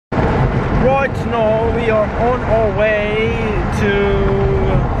Right now we are on our way to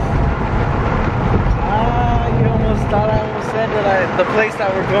you almost thought I almost said that the place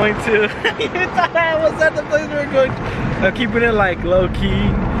that we're going to. You thought I almost said the place we're going to. I'm keeping it like low key.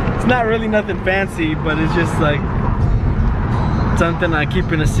 It's not really nothing fancy, but it's just like something I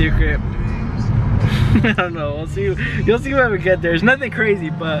keep in a secret. I don't know, we'll see. You'll see when we get there. It's nothing crazy,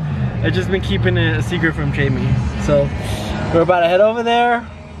 but I've just been keeping it a secret from Jamie. So we're about to head over there.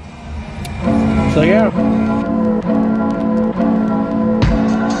 So yeah.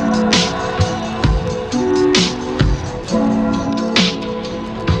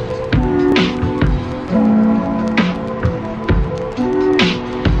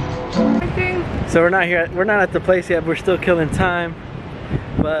 So we're not here. We're not at the place yet. We're still killing time.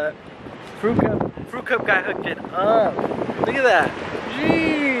 But Fruit Cup guy hooked it up. Look at that.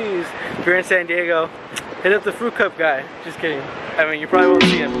 Jeez. If you're in San Diego, hit up the Fruit Cup guy. Just kidding. I mean, you probably won't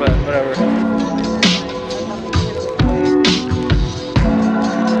see him, but whatever.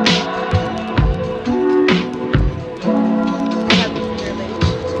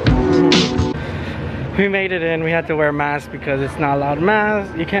 We made it in. We had to wear masks because it's not allowed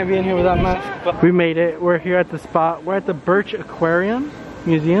masks. You can't be in here without masks. But we made it. We're here at the spot. We're at the Birch Aquarium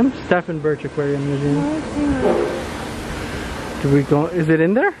Museum. Stephen Birch Aquarium Museum. Do we go? Is it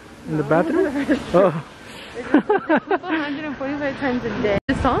in there? In the bathroom? Oh. 145 times a day.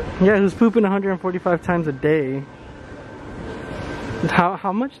 This tall? Yeah, who's pooping 145 times a day?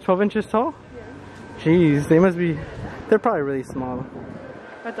 How much? 12 inches tall? Yeah. Jeez, they must be. They're probably really small.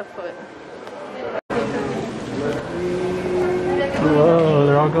 At the foot. Whoa,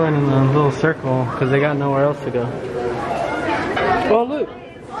 they're all going in a little circle because they got nowhere else to go. Oh, look.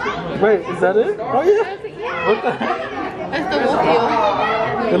 Wait, is that it? Oh, yeah. What the heck? That's the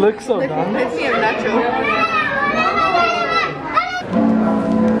mobile. It looks so dumb. I see him natural.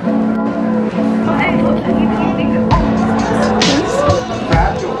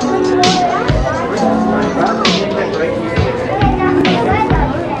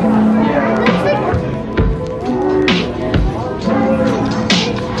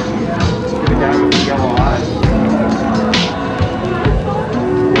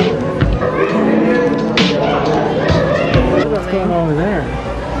 Over there.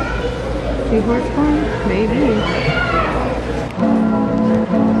 Seahorse farm? Maybe.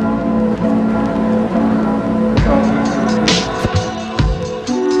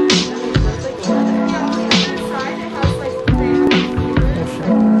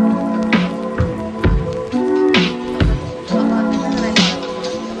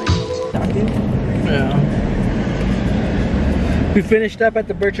 Yeah. We finished up at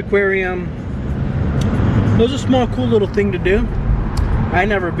the Birch Aquarium. It was a small, cool little thing to do. I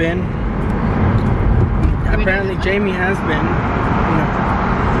never been. Apparently Jamie has been.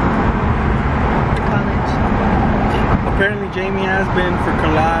 College. Apparently Jamie has been for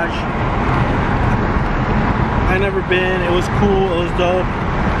collage. I never been. It was cool. It was dope.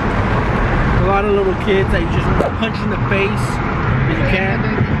 A lot of little kids that you just want to punch in the face, but you can't.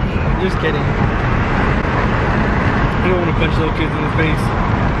 Just kidding. I don't want to punch little kids in the face.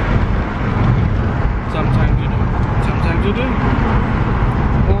 Sometimes you do. Sometimes you do.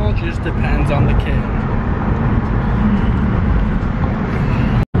 All just depends on the kid.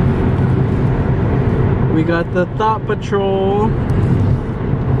 We got the Thought Patrol.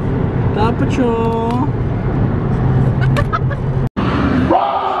 Thought Patrol.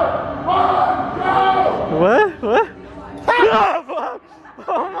 What? What?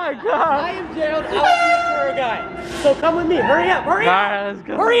 Oh my god. I am Gerald. I'll be your tour guide. So come with me. Hurry up. Hurry up. Alright, let's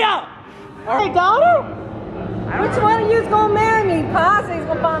go. Hurry up. Hey, daughter, which one of you's gonna marry me? Posse's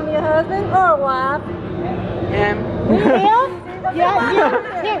gonna find me a husband or a wife. Him. Yeah? Yeah,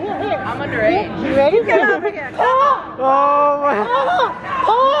 here. I'm underage. You ready? Get over here. Come on. Oh my.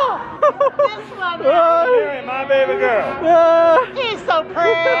 This one. Marry my baby girl. He's so pretty.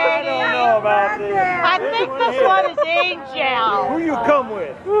 I don't know about this. I think this one is Angel. Who you come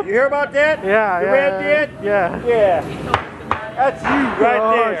with? You hear about that? Yeah, the yeah. red dead? Yeah. Yeah. That's you right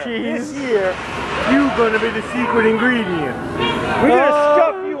Oh, there. jeez. This year, you gonna be the secret ingredient. We're gonna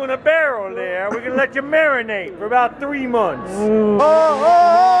stuff you in a barrel there. We're gonna let you marinate for about 3 months. Oh,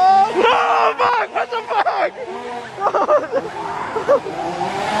 fuck! What the fuck?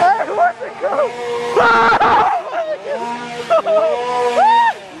 Hey, where's it go?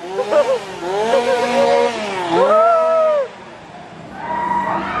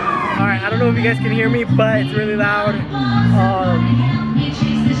 Alright, I don't know if you guys can hear me, but it's really loud.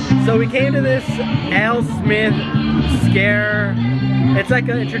 So we came to this L. Smith scare It's like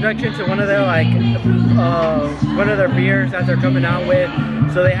an introduction to one of their beers that they're coming out with.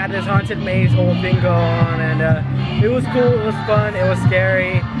 So they had this haunted maze whole thing go on, and it was cool. It was fun. It was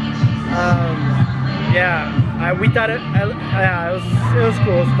scary. Yeah, we thought it was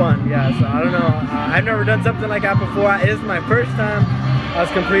cool. It was fun. Yeah, so I don't know. I've never done something like that before. It is my first time. I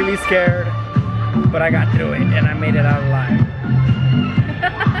was completely scared, but I got through it and I made it out alive.